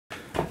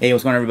Hey,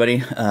 what's going on,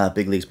 everybody?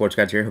 Big League Sports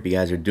Guys here. Hope you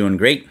guys are doing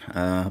great.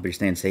 Hope you're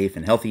staying safe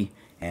and healthy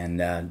and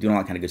doing all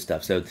that kind of good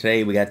stuff. So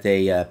today we got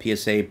a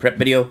PSA prep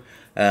video.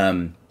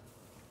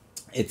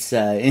 It's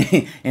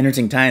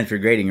interesting times for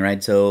grading,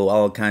 right? So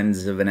all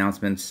kinds of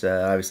announcements.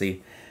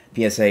 Obviously,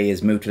 PSA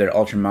has moved to their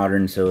ultra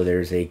modern, so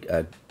there's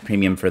a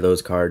premium for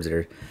those cards that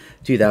are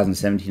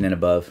 2017 and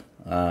above.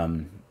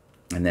 And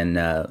then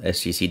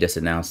SGC just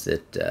announced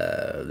that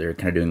they're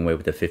kind of doing away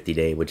with the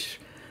 50-day, which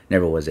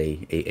never was a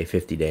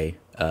 50-day.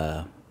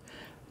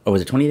 Or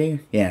was it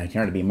 20-day? Yeah, it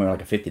turned out to be more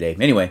like a 50-day.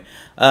 Anyway,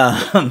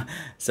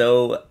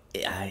 so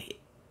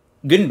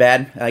good and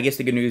bad. I guess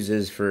the good news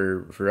is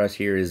for us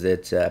here is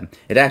that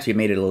it actually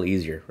made it a little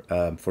easier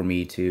for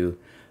me to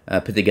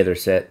put together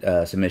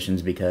set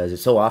submissions, because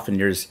it's so often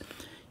there's,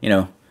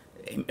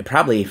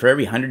 probably for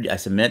every 100 I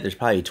submit, there's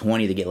probably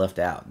 20 that get left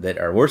out that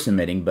are worth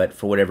submitting, but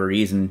for whatever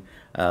reason,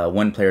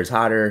 one player is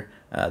hotter,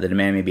 the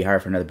demand may be higher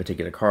for another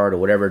particular card or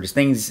whatever. Just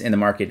things in the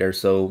market are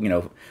so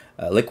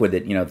liquid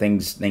that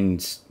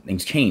things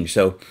change.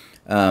 So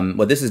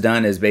what this has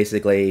done is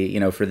basically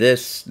for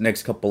this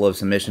next couple of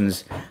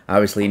submissions,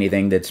 obviously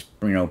anything that's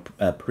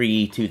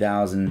pre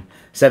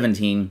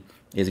 2017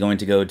 is going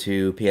to go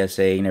to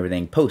PSA, and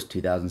everything post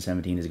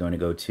 2017 is going to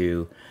go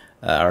to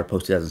or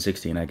post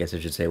 2016, I guess I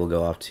should say, will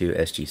go off to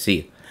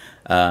SGC,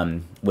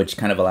 which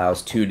kind of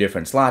allows two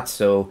different slots.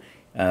 So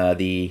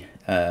the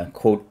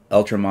quote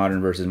ultra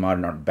modern versus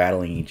modern aren't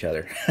battling each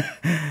other.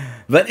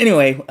 But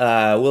anyway,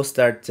 we'll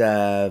start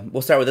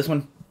with this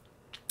one.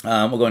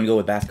 We'll go and go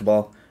with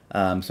basketball.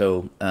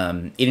 So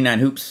 89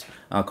 hoops,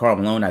 Karl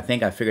Malone. I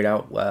think I figured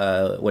out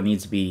what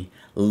needs to be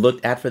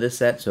looked at for this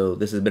set. So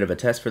this is a bit of a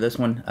test for this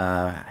one.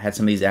 I had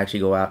some of these actually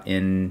go out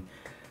in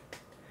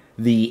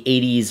the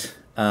 80s,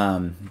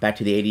 back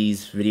to the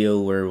 80s video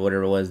or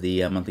whatever it was,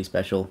 the monthly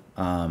special.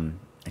 Actually, I'm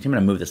going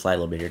to move the slide a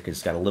little bit here because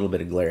it's got a little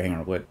bit of glare. Hang on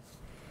real quick.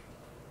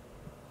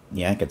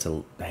 Yeah, I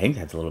think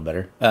that's a little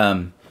better.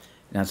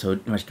 Not so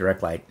much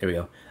direct light. There we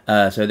go.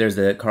 So there's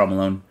the Karl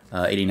Malone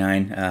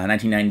 89,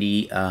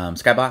 1990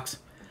 Skybox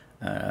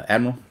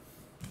Admiral.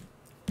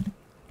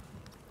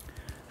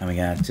 And we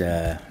got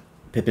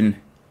Pippen.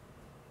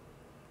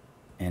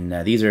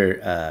 And these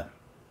are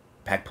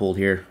pack pulled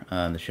here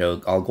on the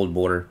show, all gold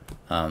border.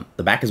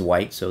 The back is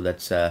white, so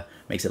that's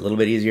makes it a little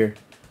bit easier.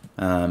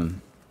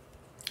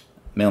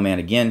 Mailman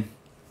again.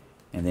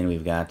 And then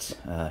we've got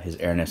his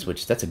Airness,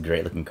 which that's a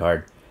great looking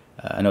card.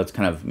 I know it's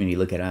kind of, when you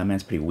look at it, man,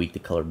 it's pretty weak, the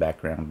colored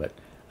background, but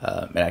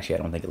actually I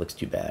don't think it looks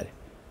too bad,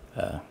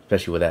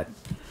 especially with that,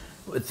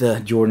 with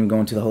Jordan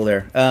going to the hole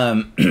there.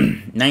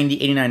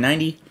 89,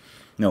 90,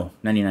 no,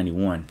 90,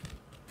 91,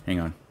 hang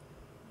on,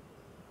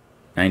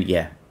 90,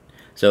 yeah.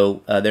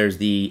 So there's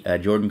the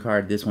Jordan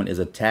card. This one is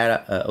a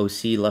tad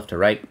OC left to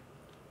right.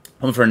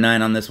 Home for a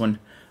 9 on this one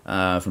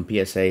from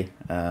PSA.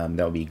 That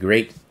would be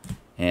great.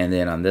 And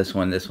then on this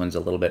one's a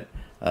little bit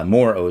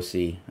more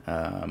OC.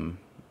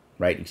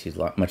 Right, you see it's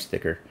a lot much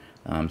thicker.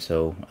 By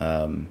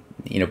the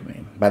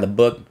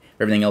book,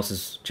 everything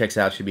else checks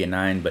out, should be a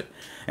 9, but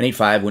an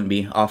 8.5 wouldn't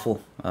be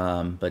awful.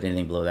 But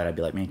anything below that, I'd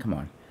be like, man, come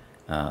on.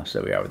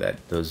 So we are with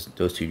that. Those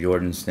two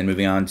Jordans. Then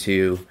moving on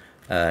to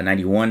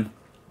 91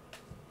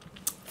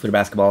 for the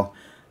basketball.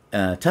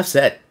 Tough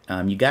set.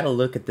 You got to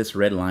look at this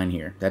red line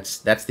here. That's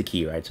the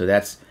key, right? So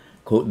that's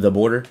quote the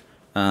border.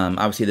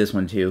 Obviously this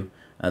one too.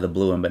 The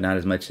blue one, but not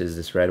as much as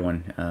this red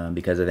one,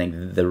 because I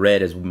think the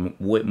red is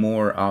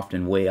more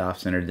often way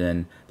off-centered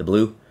than the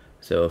blue.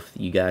 So if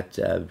you got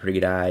a pretty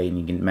good eye and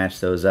you can match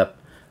those up,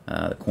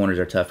 the corners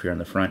are tough here on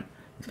the front.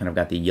 It's kind of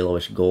got the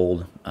yellowish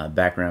gold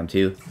background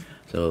too.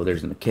 So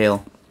there's the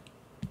McHale.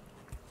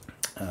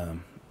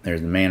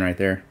 There's the man right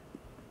there.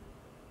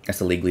 That's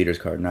the league leaders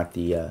card, not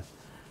the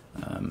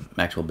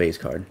actual base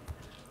card.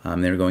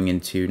 Then we're going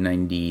into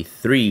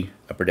 93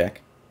 upper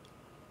deck.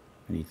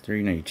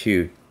 93,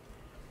 92.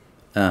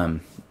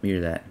 Hear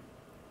that.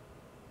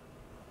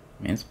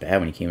 Man, it's bad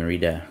when you can't even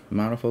read the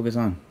autofocus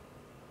on.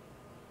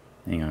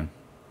 Hang on.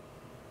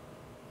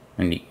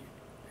 Man,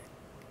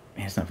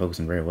 it's not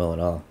focusing very well at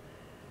all.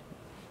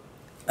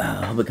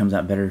 I hope it comes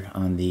out better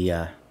on the,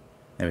 there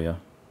we go.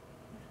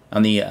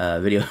 On the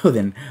video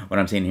than what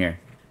I'm seeing here.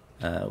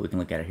 We can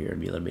look at it here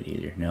and be a little bit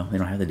easier. No, they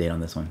don't have the date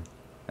on this one.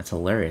 That's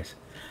hilarious.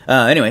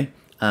 Anyway,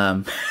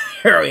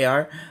 here we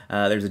are.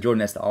 There's a Jordan,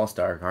 that's the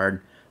All-Star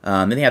card.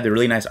 Then they have the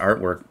really nice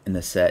artwork in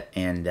the set,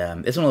 and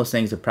it's one of those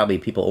things that probably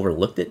people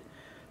overlooked it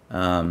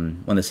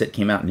when the set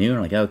came out new.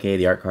 And like, okay,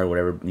 the art card,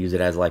 whatever, use it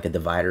as like a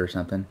divider or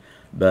something.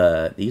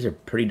 But these are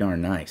pretty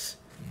darn nice.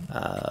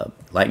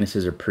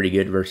 Likenesses are pretty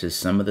good versus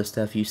some of the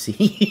stuff you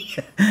see,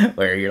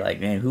 where you're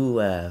like, man,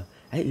 who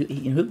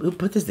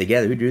put this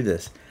together? Who drew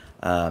this?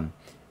 And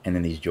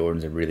then these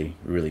Jordans are really,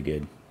 really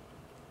good.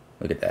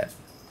 Look at that.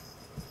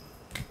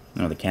 I don't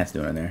know what the cat's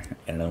doing in there.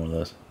 Got another one of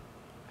those.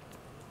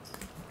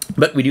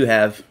 But we do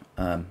have,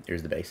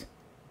 here's the base.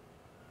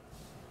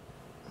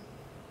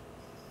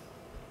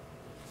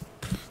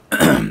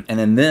 And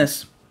then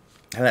this,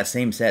 I have that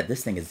same set.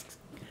 This thing is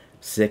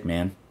sick,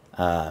 man.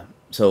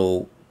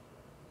 So,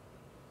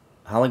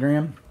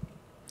 hologram,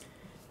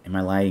 and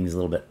my lighting is a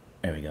little bit,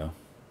 there we go.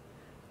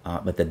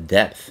 but the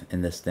depth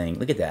in this thing,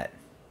 look at that.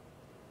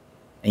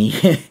 And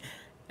you,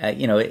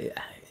 you know,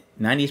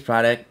 90s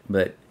product,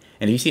 but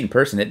and if you see it in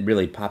person, it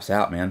really pops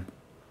out, man.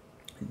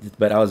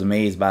 But I was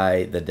amazed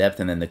by the depth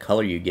and then the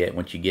color you get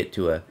once you get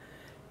to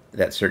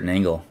that certain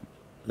angle,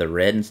 the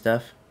red and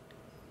stuff.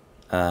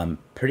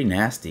 Pretty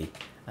nasty.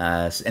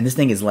 And this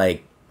thing is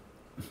like,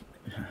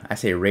 I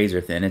say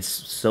razor thin. It's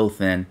so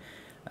thin.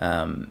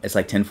 It's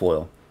like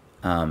tinfoil.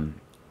 And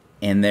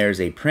there's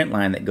a print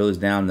line that goes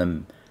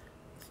down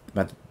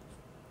about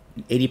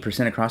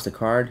 80% across the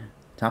card,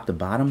 top to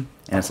bottom,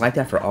 and it's like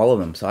that for all of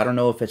them. So I don't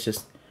know if it's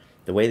just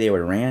the way they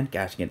were ran.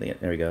 Gosh, there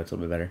we go. It's a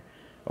little bit better,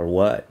 or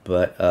what?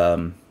 But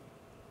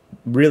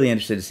really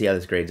interested to see how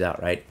this grades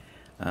out, right?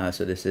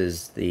 So this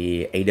is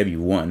the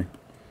AW1,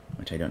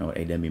 which I don't know what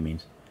AW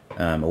means.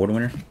 Award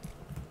winner.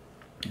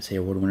 Let's say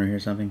award winner here or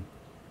something.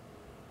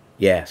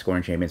 Yeah,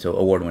 scoring champion. So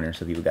award winner.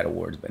 So people got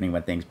awards. But anyway,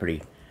 that thing's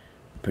pretty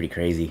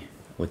crazy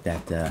with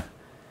that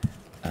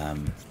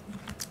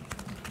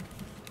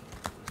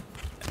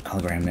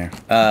hologram there.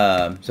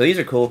 So these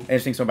are cool.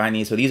 Interesting story behind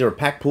these. So these were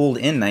pack pooled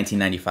in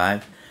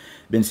 1995.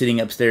 Been sitting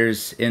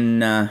upstairs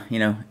in you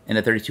know, in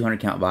a 3200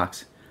 count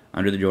box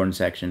under the Jordan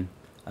section.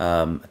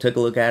 I took a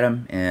look at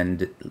them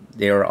and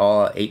they were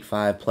all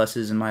 8.5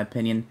 pluses in my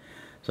opinion.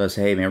 So I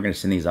said, hey man, we're gonna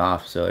send these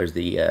off. So there's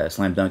the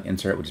slam dunk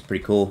insert, which is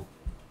pretty cool.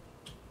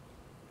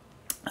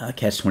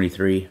 Catch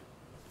 23.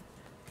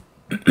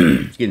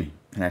 Excuse me.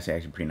 And that's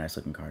actually a pretty nice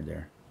looking card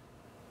there.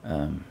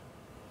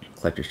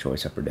 Collector's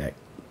Choice Upper Deck.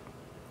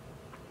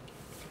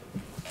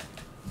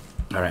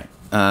 All right.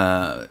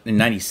 In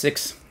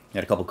 96,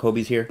 got a couple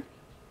Kobe's here.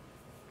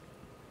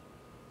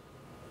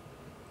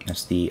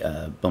 That's the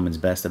Bowman's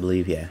Best, I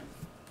believe. Yeah.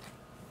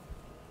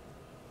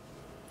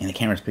 And the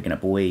camera's picking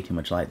up way too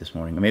much light this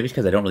morning. Or maybe it's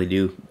because I don't really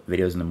do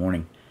videos in the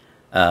morning.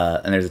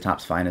 And there's the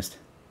Topps Finest.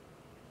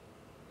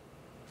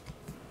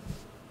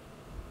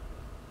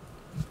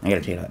 I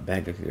gotta take out that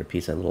bag. There's a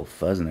piece of little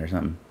fuzz in there or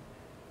something.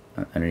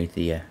 Underneath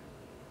the,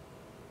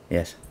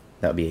 yes,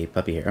 that would be a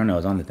puppy hair. Oh no,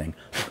 it's on the thing.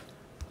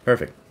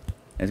 Perfect.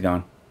 It's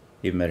gone.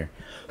 Even better.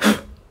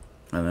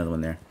 Another one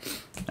there.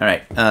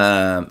 Alright,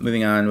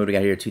 moving on. What do we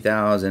got here?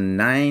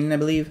 2009, I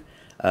believe.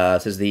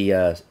 This is the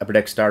Upper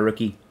Deck Star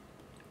Rookie.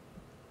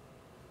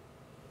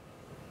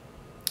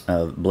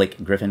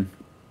 Blake Griffin.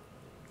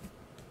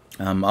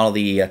 All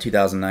the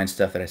 2009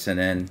 stuff that I sent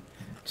in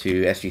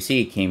to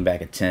SGC came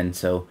back at 10,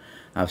 so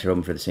I was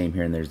hoping for the same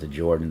here, and there's the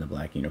Jordan in the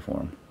black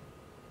uniform.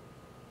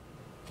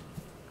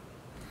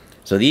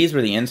 So these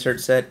were the insert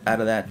set out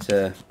of that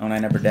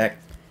 09 Upper Deck.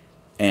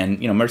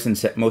 And, you know, most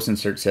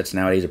insert sets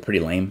nowadays are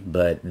pretty lame,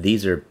 but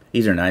these are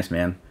nice,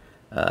 man.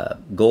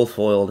 Gold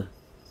foiled,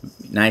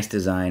 nice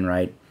design,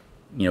 right?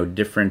 You know,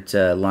 different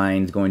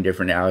lines going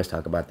different. I always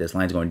talk about this.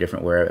 Lines going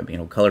different where, you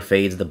know, color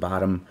fades at the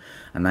bottom,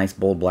 a nice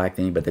bold black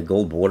thing, but the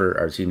gold border,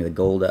 or excuse me, the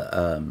gold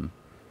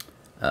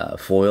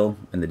foil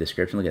in the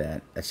description, look at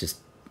that. That's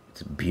just,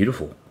 it's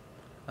beautiful.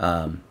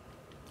 And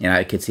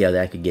I could see how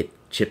that could get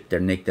chipped or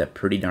nicked up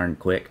pretty darn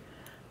quick.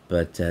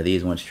 But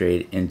these went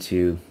straight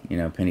into, you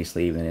know, penny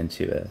sleeve and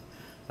into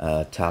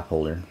a top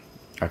holder,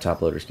 or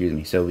top loader, excuse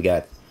me. So we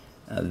got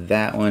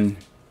that one,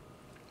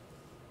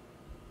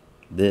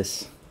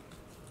 this.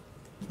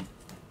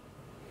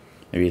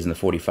 Maybe using the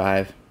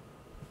 45.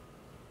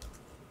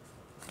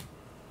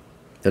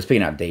 So it's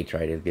picking out dates,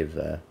 right? It'll give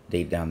a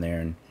date down there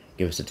and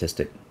give a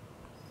statistic.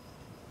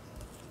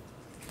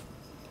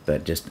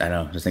 But just, I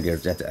don't know, just think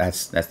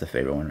that's the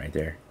favorite one right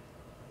there.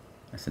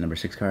 That's the number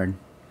 6 card.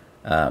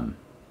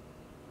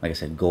 Like I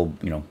said, gold,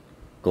 you know,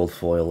 gold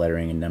foil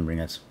lettering and numbering.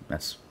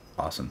 That's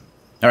awesome.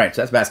 All right,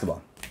 so that's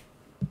basketball.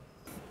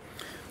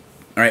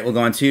 All right, we'll go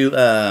on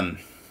to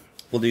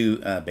we'll do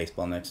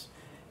baseball next.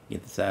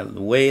 Get this out of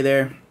the way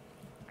there.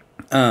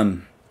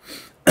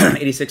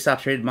 86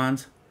 top traded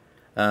bonds.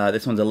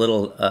 This one's a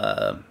little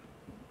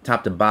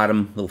top to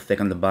bottom, a little thick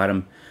on the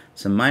bottom.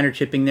 Some minor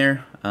chipping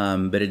there,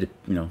 but it,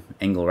 you know,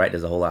 angle right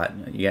does a whole lot.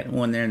 You got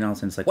one there, and all of a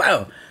sudden it's like,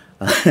 wow.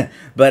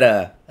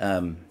 But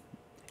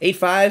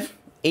 8.5.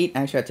 8.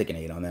 Actually, I'd take an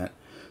 8 on that.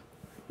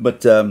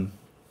 But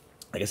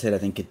like I said, I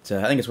think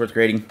it's worth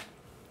grading.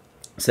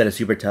 Set is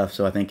super tough,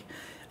 so I think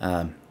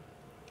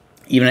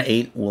even at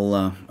 8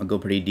 will go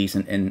pretty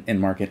decent in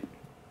market.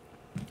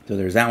 So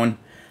there's that one.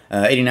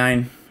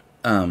 89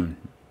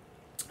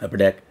 Upper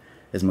Deck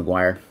is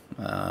McGuire.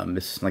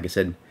 This, like I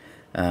said,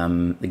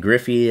 the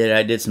Griffey that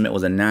I did submit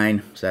was a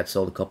 9, so that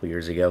sold a couple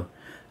years ago.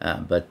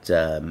 But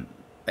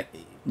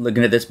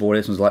looking at this board,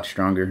 this one's a lot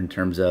stronger in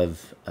terms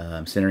of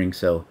centering,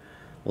 so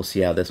we'll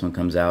see how this one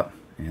comes out.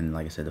 And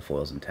like I said, the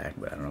foil's intact,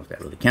 but I don't know if that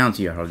really counts.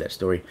 You heard that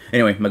story.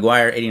 Anyway,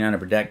 McGuire, 89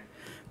 Upper Deck.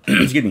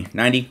 Excuse me,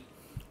 90.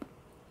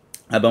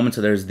 Bowman,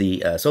 so there's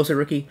the Sosa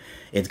rookie.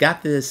 It's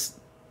got this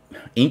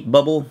ink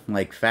bubble,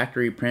 like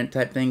factory print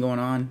type thing going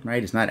on,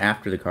 right? It's not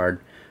after the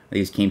card.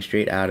 These came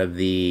straight out of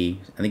the,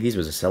 I think these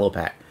was a cello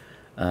pack.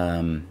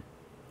 And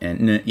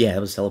yeah, it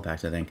was cello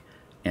packs, I think.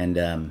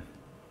 And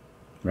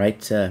right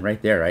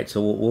there, right?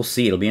 So we'll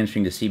see. It'll be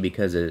interesting to see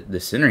because the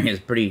centering is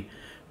pretty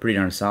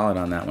darn solid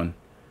on that one.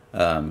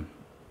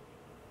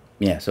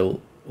 Yeah, so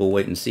we'll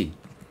wait and see.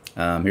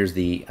 Here's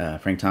the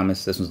Frank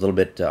Thomas. This one's a little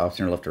bit off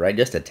center, left to right,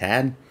 just a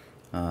tad.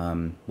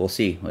 We'll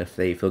see if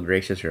they feel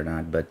gracious or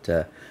not.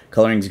 But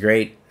coloring's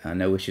great.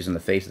 No issues on the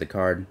face of the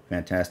card.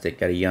 Fantastic.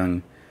 Got a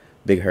young,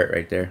 big hurt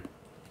right there.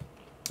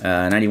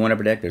 91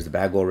 upper deck. There's the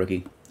Bagwell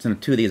rookie.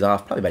 Sent 2 of these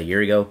off probably about a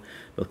year ago.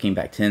 Both came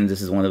back 10s.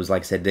 This is one that was,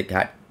 like I said, that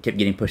kept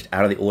getting pushed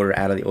out of the order,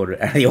 out of the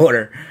order, out of the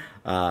order.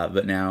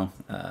 But now,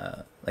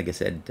 like I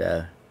said,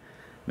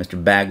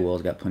 Mr.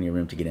 Bagwell's got plenty of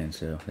room to get in.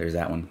 So there's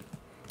that one.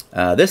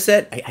 This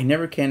set, I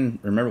never can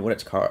remember what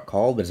it's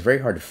called, but it's very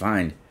hard to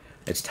find.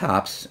 It's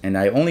Topps, and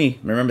I only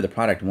remember the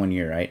product 1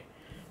 year, right?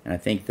 And I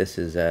think this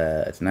is,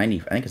 it's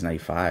 90, I think it's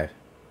 95.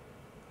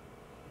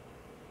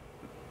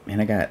 Man,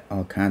 I got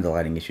all kinds of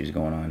lighting issues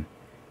going on.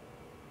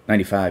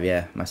 95,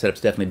 yeah. My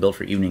setup's definitely built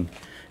for evening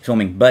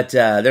filming. But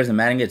there's the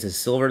matting, it's a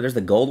silver. There's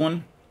the gold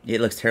one. It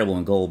looks terrible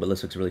in gold, but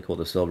this looks really cool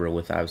to silver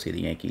with, obviously,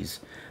 the Yankees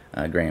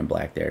gray and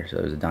black there. So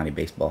there's a Donnie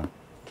baseball.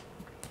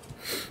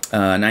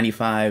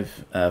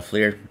 95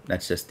 Fleer.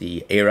 That's just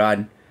the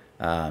A-Rod.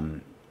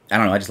 I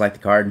don't know. I just like the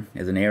card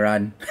as an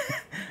A-Rod.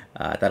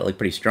 I thought it looked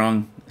pretty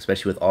strong,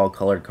 especially with all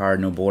colored card,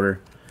 no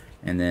border.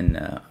 And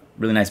then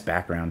really nice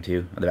background,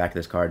 too, on the back of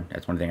this card.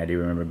 That's one thing I do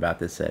remember about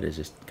this set is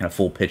just kind of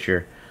full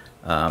picture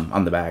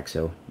on the back.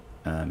 So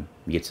you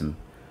get some,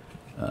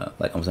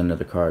 like almost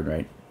another card,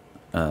 right?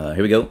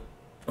 Here we go.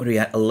 What do we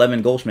got?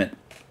 11 Goldschmidt.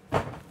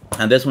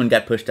 And this one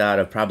got pushed out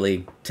of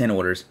probably 10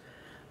 orders.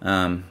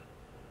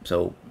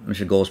 So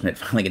Mr. Goldschmidt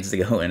finally gets to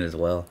go in as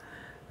well.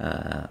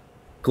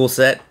 Cool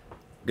set.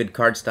 Good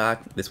card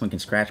stock. This one can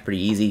scratch pretty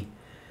easy.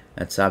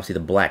 That's obviously the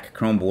black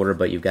chrome border,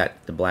 but you've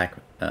got the black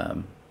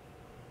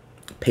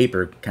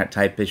paper kind of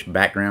type-ish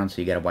background,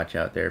 so you got to watch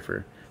out there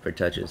for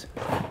touches.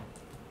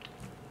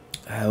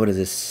 What is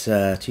this?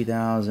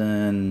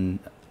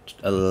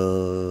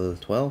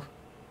 2012?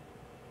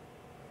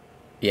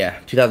 Yeah,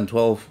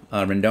 2012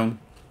 Rendon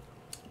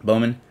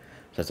Bowman. So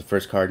that's the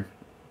first card.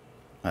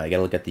 You got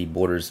to look at the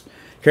borders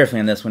carefully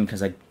on this one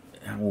because for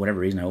whatever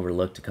reason I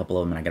overlooked a couple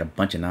of them and I got a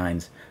bunch of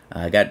 9s.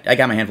 I got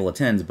my handful of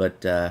 10s,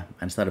 but I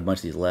just had a bunch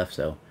of these left,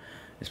 so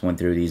just went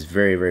through these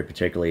very, very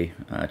particularly,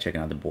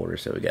 checking out the border.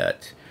 So we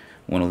got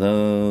one of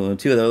those,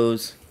 2 of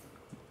those,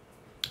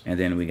 and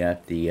then we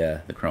got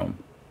the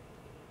chrome.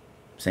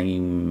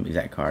 Same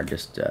exact card,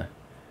 just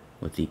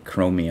with the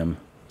chromium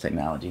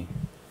technology.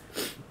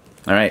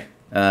 All right,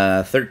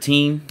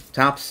 13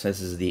 Topps.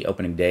 This is the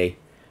opening day.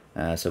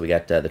 So we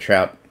got the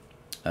Trout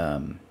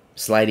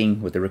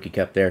sliding with the rookie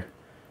cup there.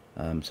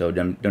 So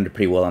done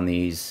pretty well on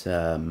these.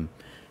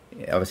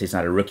 Obviously, it's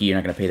not a rookie. You're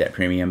not going to pay that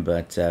premium,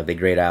 but they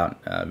grade out.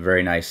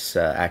 Very nice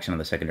action on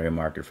the secondary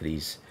market for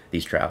these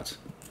Trouts.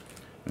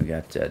 We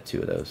got 2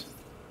 of those.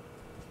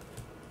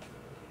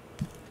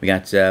 We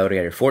got, what do we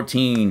got here?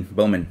 14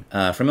 Bowman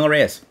from Mil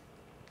Reyes.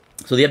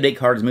 So the update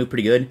cards moved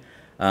pretty good.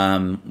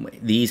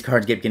 These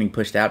cards kept getting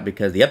pushed out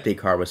because the update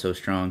card was so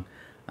strong.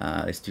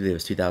 It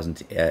was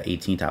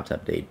 2018 Topps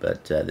update,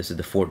 but this is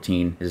the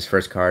 14. This is his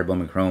first card,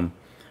 Bowman Chrome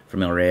from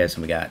Mil Reyes,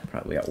 and we got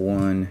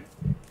 1,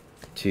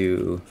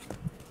 2,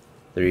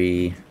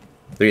 3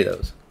 of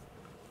those.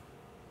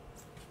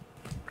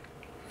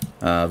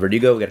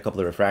 Verdugo, we got a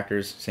couple of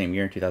refractors, same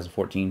year,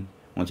 2014.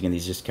 Once again,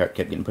 these just kept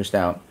getting pushed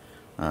out.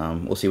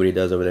 We'll see what he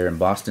does over there in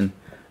Boston.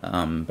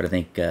 But I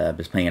think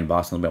just playing in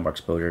Boston, a little bit more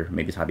exposure,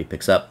 maybe his hobby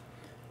picks up.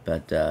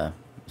 But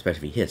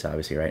especially if he hits,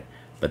 obviously, right?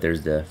 But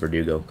there's the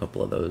Verdugo, a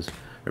couple of those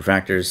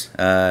refractors.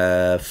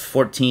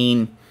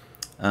 14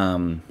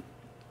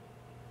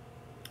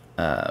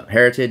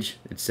 Heritage.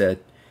 It's they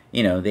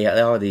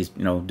all have these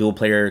dual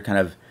player kind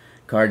of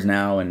cards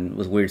now and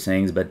with weird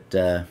sayings, but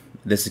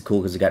this is cool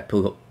because it got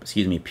I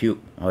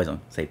always don't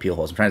say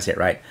Pujols. I'm trying to say it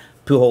right.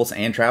 Pujols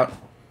and Trout.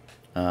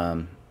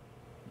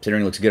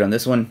 Considering looks good on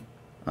this one.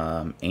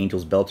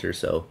 Angels Belter,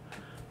 so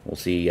we'll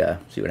see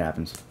what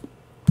happens.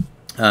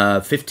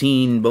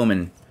 15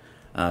 Bowman.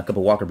 A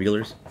couple Walker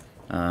Buehlers.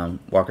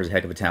 Walker's a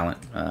heck of a talent.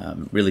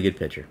 Really good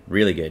pitcher.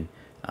 Really good.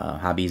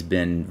 Hobby's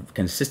been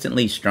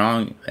consistently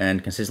strong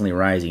and consistently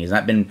rising. He's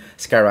not been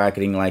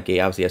skyrocketing like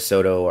obviously a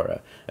Soto or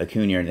a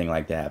Acuna or anything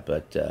like that,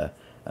 but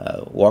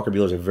Walker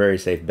Buehler's a very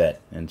safe bet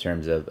in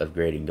terms of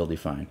grading. He'll be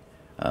fine.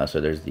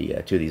 So there's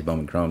the 2 of these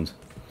Bowman Chromes.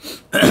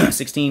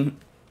 16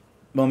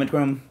 Bowman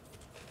Chrome.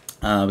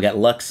 We got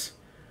Lux.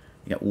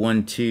 We got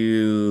 1,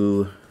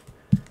 2,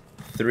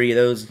 3 of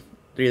those.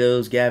 3 of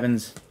those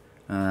Gavins.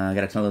 Got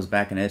a ton of those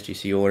back in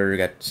SGC order.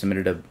 Got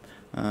submitted to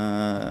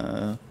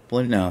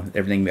no,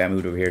 everything got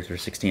moved over here for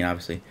 16,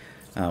 obviously.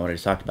 What I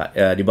just talked about.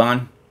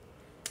 Dubon.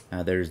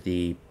 There's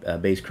the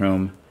base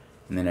chrome,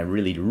 and then a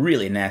really,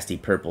 really nasty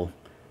purple.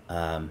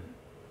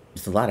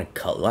 Just a lot of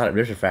color,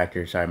 there's a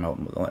factor. Sorry,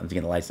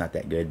 the light's not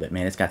that good, but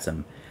man, it's got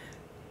some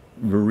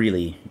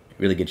really,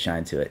 really good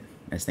shine to it.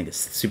 I just think it's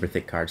super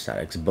thick card stock.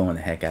 It's bowing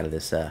the heck out of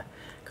this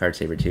card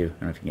saver too. I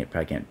don't know if you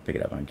probably can't pick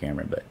it up on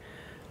camera, but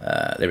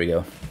there we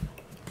go.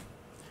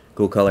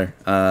 Cool color.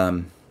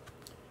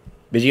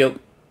 Biggio,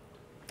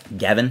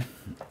 Gavin,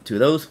 2 of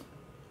those.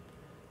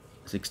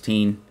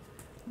 16,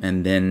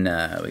 and then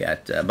we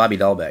got Bobby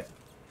Dahlbeck.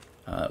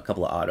 a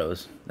couple of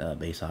autos,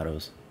 base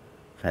autos.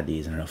 I've had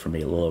these, I don't know, for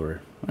maybe a little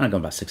over, I'm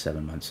going about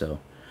 6-7 months, so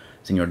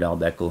Senor Del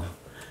Deck will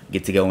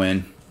get to go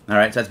in. All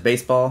right, so that's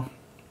baseball,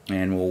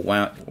 and we'll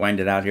wind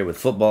it out here with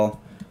football.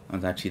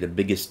 That's actually the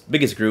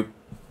biggest group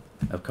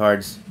of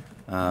cards.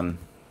 It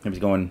was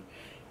going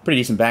pretty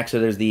decent back. So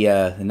there's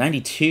the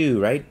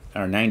 92, right,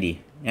 or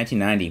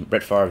 1990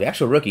 Brett Favre, the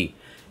actual rookie,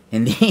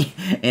 in the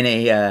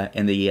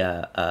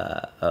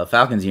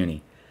Falcons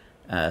uni.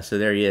 So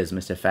there he is,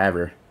 Mr.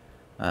 Favre.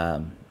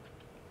 That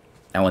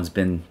one's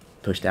been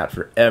pushed out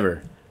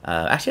forever.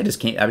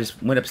 Actually, I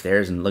just went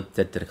upstairs and looked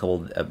at a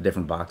couple of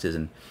different boxes,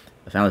 and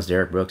I found this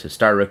Derek Brooks, a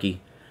star rookie,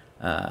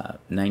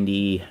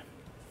 95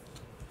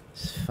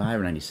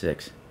 or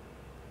 96,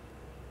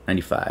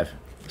 95,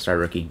 star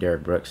rookie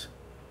Derek Brooks.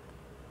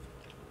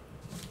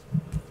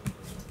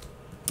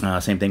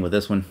 Same thing with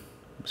this one.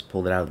 Just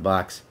pulled it out of the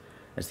box.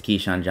 That's the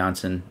Keyshawn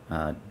Johnson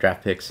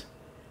draft picks.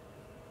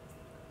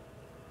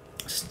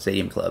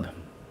 Stadium Club.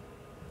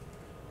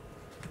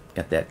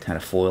 Got that kind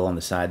of foil on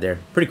the side there.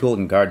 Pretty cool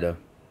looking card though.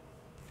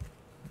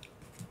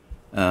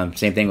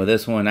 Same thing with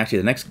this one. Actually,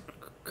 the next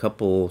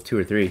couple, 2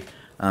 or 3,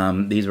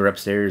 these were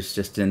upstairs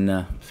just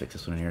in, fix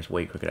this one here, it's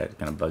way crooked, it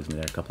kind of bugs me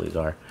there, a couple of these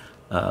are.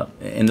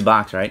 In the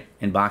box, right?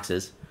 In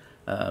boxes,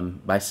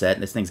 by set.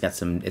 This thing's got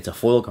some, it's a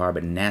foil card,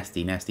 but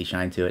nasty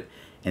shine to it.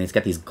 And it's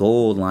got these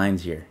gold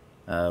lines here,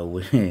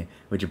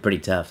 which are pretty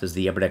tough. This is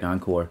the Upper Deck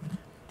Encore,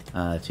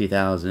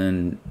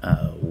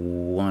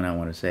 2001, I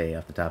want to say,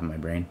 off the top of my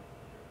brain.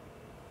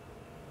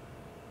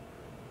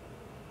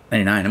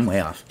 99, I'm way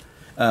off.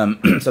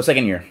 So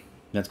second year,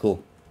 that's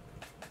cool.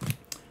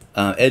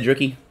 Edge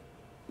rookie.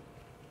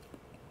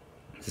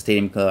 It's a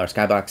Stadium Club, or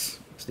Skybox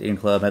Stadium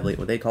Club, I believe,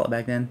 what they call it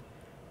back then.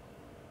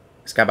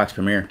 Skybox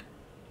Premier.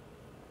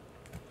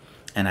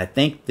 And I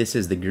think this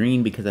is the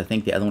green because I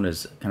think the other one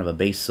is kind of a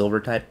base silver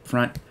type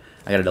front.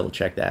 I gotta double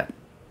check that.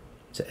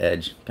 It's an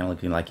Edge, kind of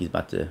looking like he's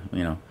about to,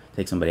 you know,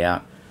 take somebody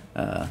out.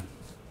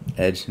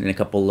 Edge, and a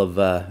couple of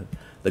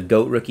the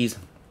GOAT rookies.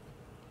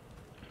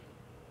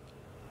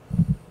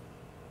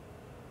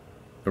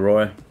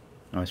 Aurora.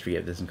 I always forget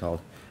what this is called.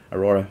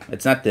 Aurora.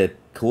 It's not the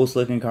coolest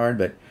looking card,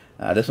 but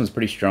this one's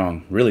pretty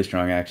strong. Really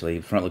strong, actually.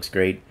 The front looks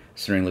great.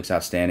 Centering looks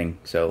outstanding.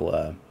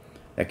 So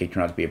that could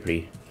turn out to be a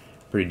pretty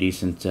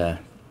decent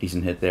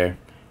hit there.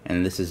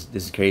 And this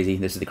is crazy.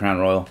 This is the Crown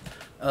Royal.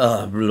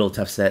 Brutal,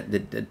 tough set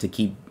to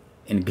keep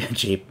in good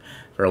shape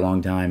for a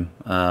long time.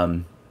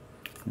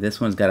 This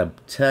one's got a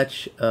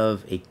touch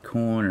of a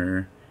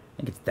corner. I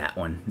think it's that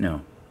one.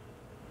 No.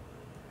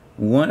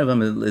 One of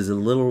them is a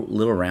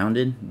little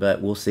rounded,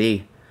 but we'll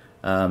see.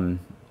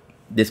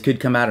 This could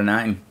come out of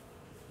 9,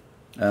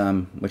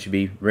 which would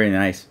be very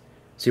nice.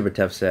 Super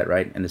tough set,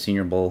 right? And the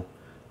Senior Bowl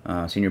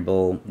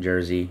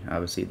jersey,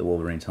 obviously the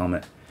Wolverines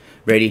helmet.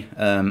 Brady,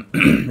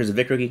 here's a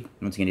Vic rookie.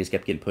 Once again, he just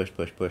kept getting pushed.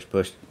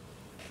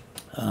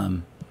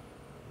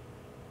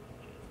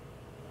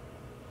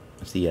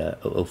 It's the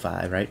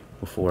 05, right?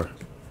 04.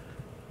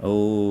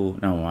 Oh,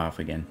 no, I'm off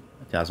again.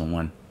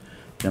 2001.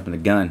 Jumping the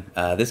gun.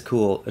 This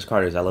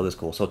card is, I love this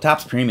cool. So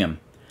Topps Premium.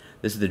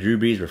 This is the Drew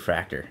Brees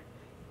Refractor.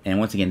 And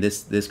once again,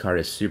 this card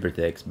is super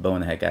thick. It's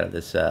bowing the heck out of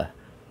this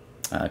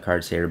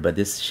card saver. But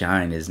this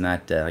shine is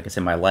not, like I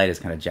said, my light is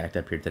kind of jacked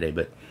up here today.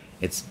 But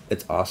it's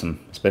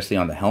awesome, especially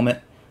on the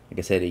helmet. Like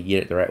I said, you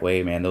get it the right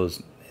way, man.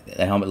 That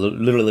helmet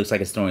literally looks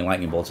like it's throwing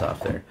lightning bolts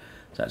off there.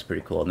 So that's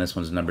pretty cool. And this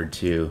one's number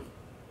 2.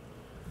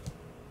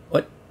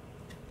 What?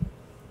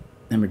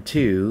 Number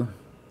 2,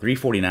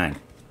 349.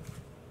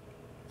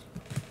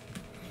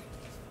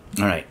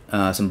 All right,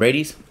 some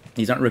Brady's.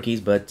 These aren't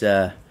rookies, but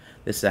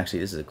this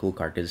is a cool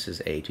card because this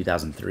is a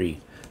 2003.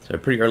 So a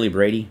pretty early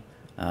Brady.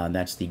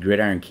 That's the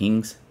Gridiron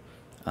Kings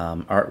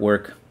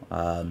artwork.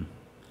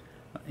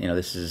 You know,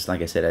 this is,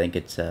 like I said, I think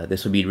it's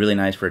this would be really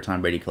nice for a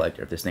Tom Brady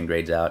collector if this thing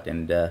grades out,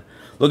 and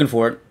looking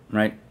for it,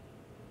 right?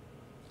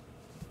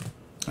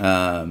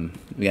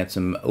 We got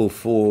some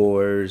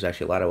 04s,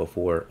 actually a lot of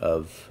 04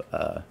 of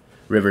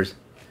Rivers.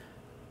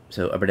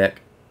 So Upper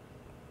Deck.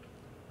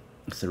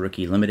 It's the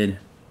rookie limited.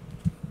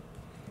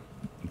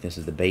 I think this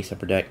is the base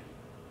Upper Deck.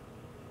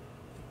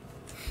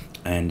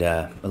 And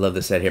I love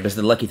this set here. This is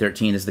the Lucky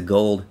 13. This is the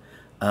gold.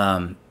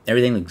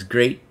 Everything looks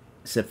great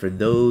except for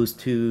those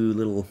 2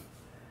 little.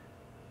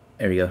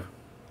 There we go.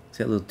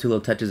 See that 2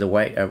 little touches of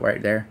white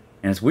right there.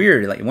 And it's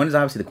weird. Like one is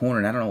obviously the corner,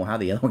 and I don't know how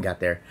the other one got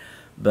there.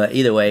 But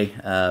either way,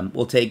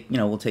 we'll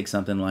take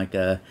something like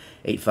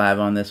 8.5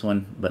 on this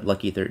one. But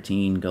Lucky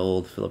 13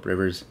 gold, Phillip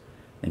Rivers,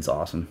 I think it's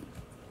awesome.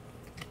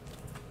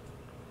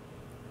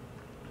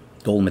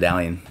 Gold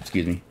medallion,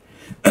 excuse me.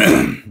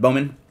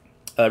 Bowman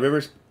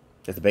Rivers,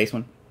 that's the base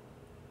one.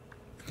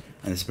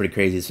 And this is pretty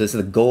crazy. So this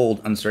is the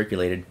gold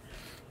uncirculated.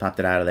 Popped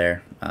it out of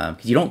there.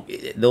 Because you don't,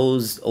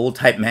 those old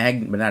type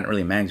mag, but not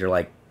really mags, are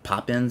like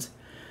pop-ins.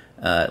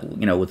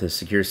 You know, with a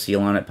secure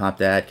seal on it, pop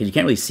that. Because you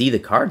can't really see the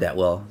card that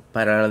well.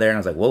 Popped it out of there, and I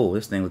was like, whoa,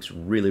 this thing looks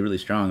really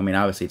strong. I mean,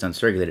 obviously it's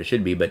uncirculated, it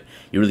should be, but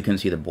you really couldn't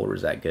see the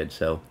borders that good.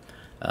 So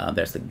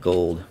that's the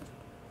gold.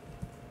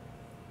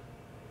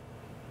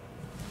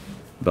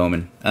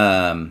 Bowman.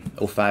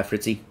 05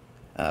 Fritzy,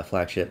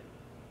 flagship.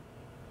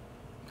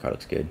 Card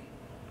looks good.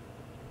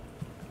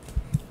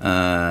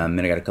 Then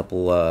I got a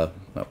couple, well,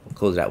 we'll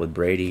close it out with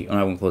Brady. Oh,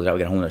 I won't close it out. We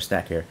got a whole other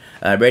stack here.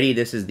 Brady,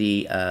 this is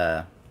the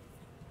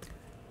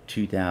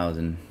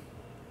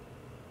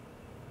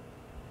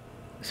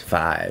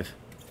 2005.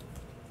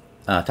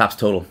 Topps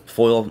Total.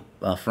 Foil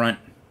front.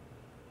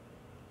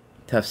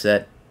 Tough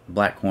set.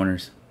 Black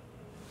corners.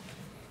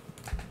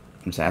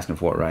 I'm just asking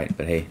for it, right?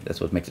 But hey, that's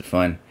what makes it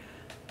fun.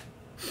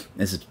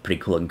 This is a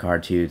pretty cool looking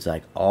card too. It's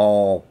like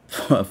all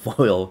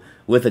foil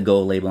with a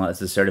gold label on it.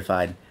 This is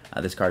certified.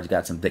 This card's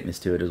got some thickness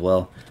to it as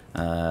well.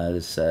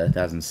 This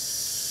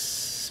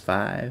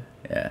 2005,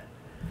 yeah,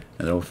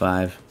 another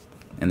 05,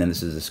 and then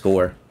this is a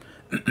score,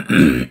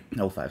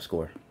 05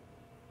 score,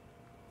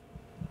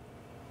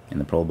 in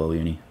the Pro Bowl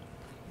uni.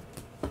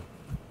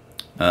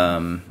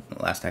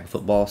 Last stack of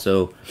football.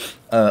 So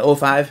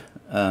 05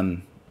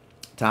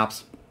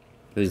 Topps.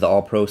 This is the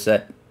All Pro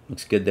set.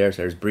 Looks good there.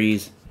 So there's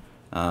Breeze.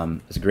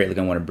 It's a great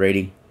looking one of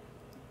Brady,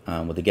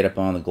 with the get up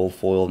on the gold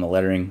foil and the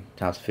lettering.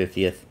 Topps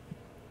 50th.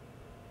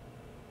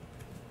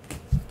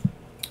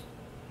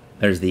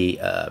 There's the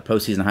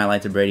postseason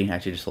highlights of Brady.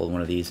 Actually, just sold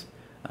one of these.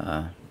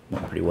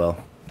 Went pretty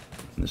well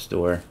in the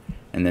store.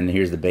 And then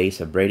here's the base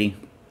of Brady,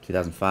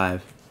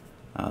 2005.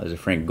 There's a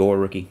Frank Gore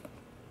rookie.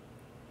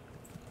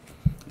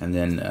 And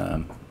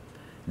then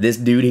this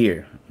dude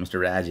here,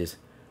 Mr. Raj's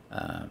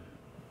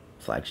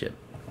flagship.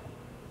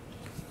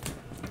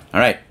 All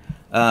right.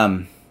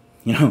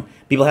 You know,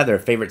 people have their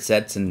favorite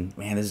sets, and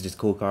man, this is just a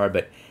cool card,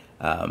 but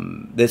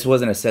this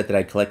wasn't a set that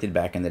I collected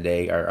back in the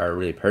day or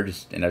really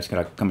purchased, and I just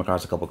kind of come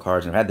across a couple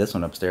cards, and I've had this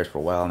one upstairs for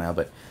a while now,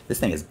 but this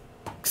thing is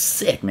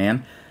sick,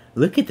 man.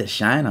 Look at the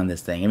shine on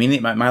this thing. I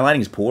mean, my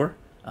lighting is poor,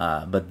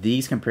 but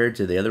these compared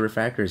to the other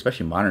refractors,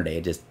 especially modern day,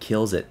 it just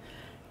kills it.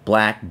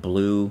 Black,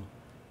 blue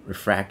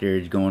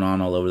refractor going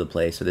on all over the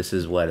place. So this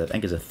is what I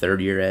think is a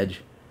third-year edge.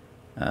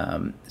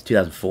 It's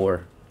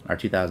 2004 or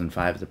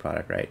 2005 is the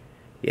product, right?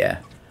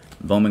 Yeah.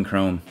 Bowman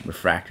Chrome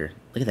refractor.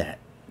 Look at that.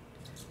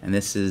 And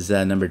this is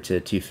numbered to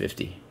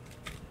 250.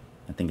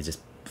 I think it's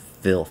just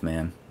filth,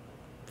 man.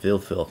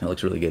 Filth. And it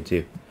looks really good,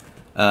 too.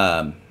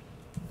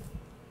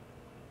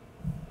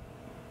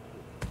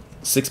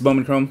 6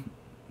 Bowman Chrome.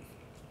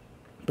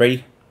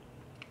 Brady.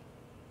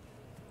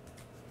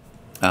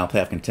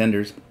 Playoff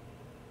contenders.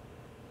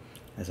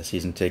 As a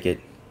season ticket.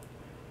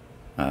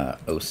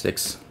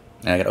 06.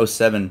 And I got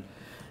 07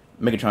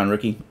 Megatron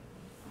rookie.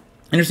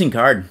 Interesting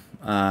card.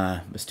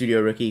 A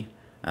studio rookie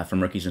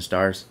from Rookies and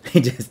Stars.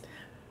 He just,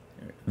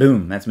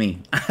 boom, that's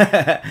me.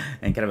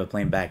 And kind of a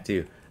plain back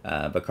too.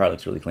 But card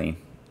looks really clean.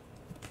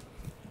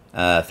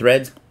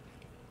 Threads.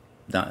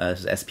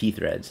 This is SP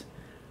Threads.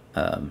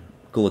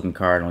 Cool looking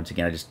card. Once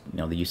again, I just, you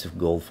know, the use of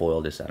gold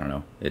foil, just, I don't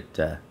know.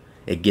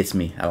 It gets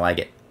me. I like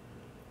it.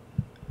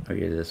 Oh,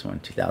 here's this one.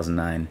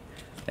 2009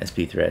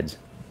 SP Threads.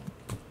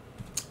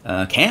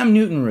 Cam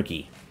Newton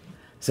rookie.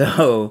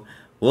 So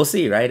we'll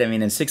see, right? I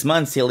mean, in 6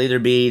 months, he'll either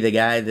be the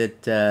guy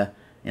that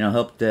you know,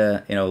 helped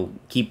you know,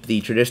 keep the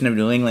tradition of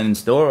New England in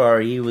store,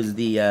 or he was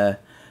the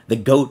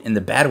goat in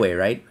the bad way,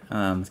 right?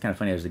 It's kind of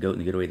funny. There's the goat in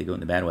the good way, the goat in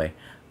the bad way.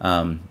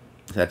 So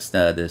that's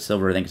the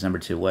silver. I think is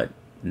numbered to what,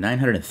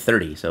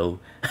 930. So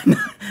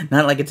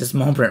not like it's a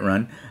small print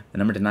run. The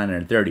number to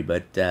 930,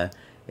 but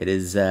it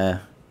is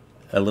a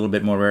little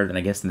bit more rare than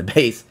I guess in the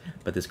base.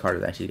 But this card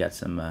has actually got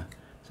some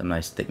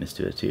nice thickness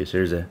to it too.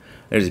 So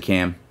there's a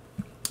Cam.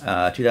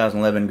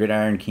 2011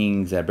 Gridiron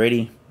Kings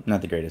Brady.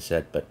 Not the greatest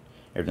set, but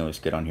everything looks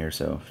good on here.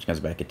 So if she comes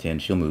back at 10,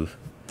 she'll move.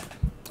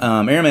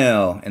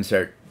 Airmail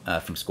insert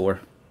from Score.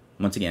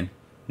 Once again,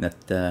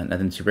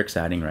 nothing super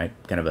exciting, right?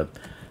 Kind of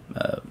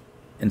a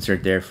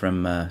insert there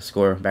from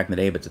Score back in the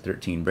day, but it's a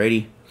 13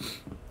 Brady.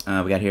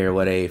 We got here,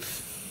 what, a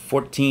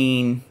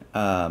 14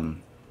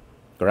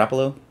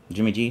 Garoppolo,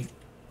 Jimmy G.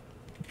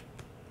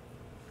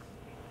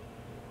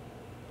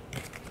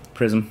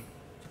 Prism.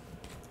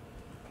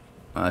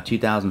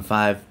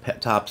 2005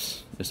 Pet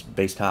Tops, just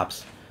base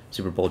Tops,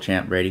 Super Bowl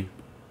champ Brady.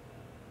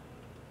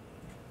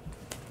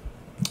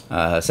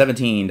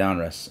 17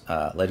 Donruss,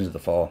 Legends of the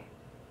Fall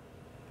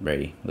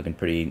Brady, looking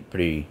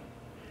pretty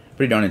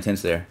darn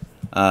intense there.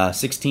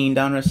 16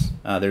 Donruss,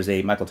 there's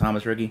a Michael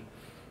Thomas rookie.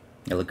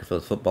 You look for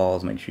those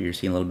footballs, make sure you're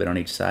seeing a little bit on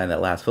each side of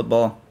that last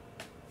football.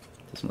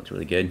 This one looks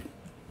really good.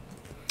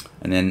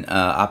 And then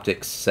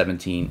Optics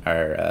 17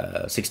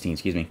 or 16,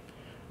 excuse me.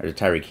 There's a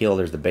Tyreek Hill.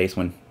 There's the base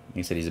one.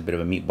 He said he's a bit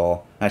of a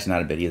meatball. Actually,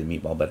 not a bit. He's a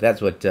meatball. But that's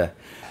what the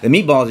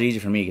meatballs are easy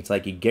for me. It's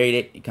like you grade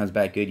it, it comes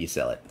back good, you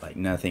sell it. Like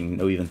nothing,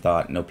 no even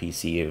thought, no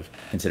PC of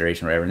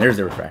consideration or whatever. And there's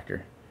the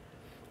refractor.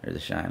 There's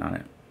a shine on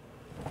it.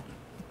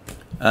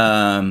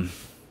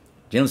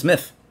 Jalen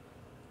Smith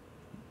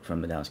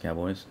from the Dallas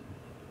Cowboys.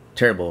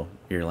 Terrible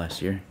year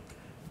last year.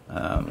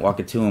 Walk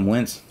it to him,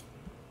 Wentz.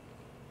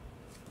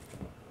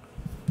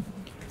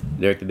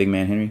 Derek the Big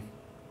Man Henry.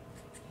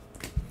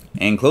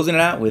 And closing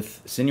it out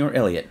with Senor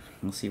Elliott.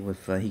 We'll see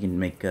if he can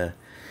make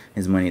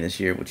his money this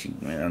year, which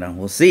I don't know.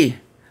 We'll see.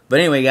 But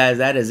anyway, guys,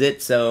 that is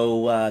it.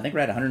 So I think we're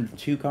at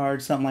 102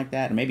 cards, something like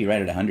that. Or maybe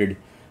right at 100.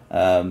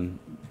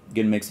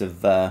 Good mix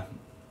of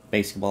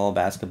baseball,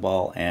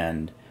 basketball,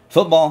 and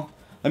football.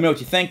 Let me know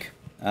what you think.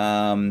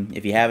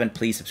 If you haven't,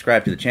 please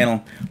subscribe to the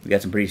channel. We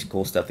got some pretty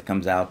cool stuff that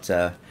comes out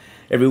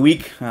every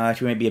week.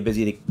 Actually, might be a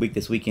busy week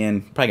this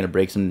weekend. Probably gonna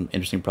break some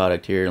interesting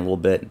product here in a little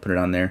bit and put it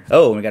on there.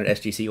 Oh, we got an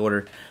SGC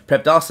order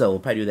prepped also. We'll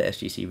probably do the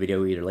SGC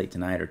video either late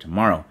tonight or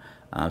tomorrow.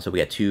 So we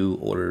got 2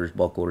 orders,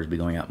 bulk orders, be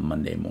going out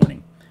Monday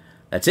morning.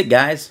 That's it,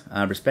 guys.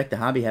 Respect the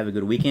hobby. Have a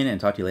good weekend, and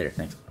talk to you later.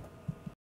 Thanks.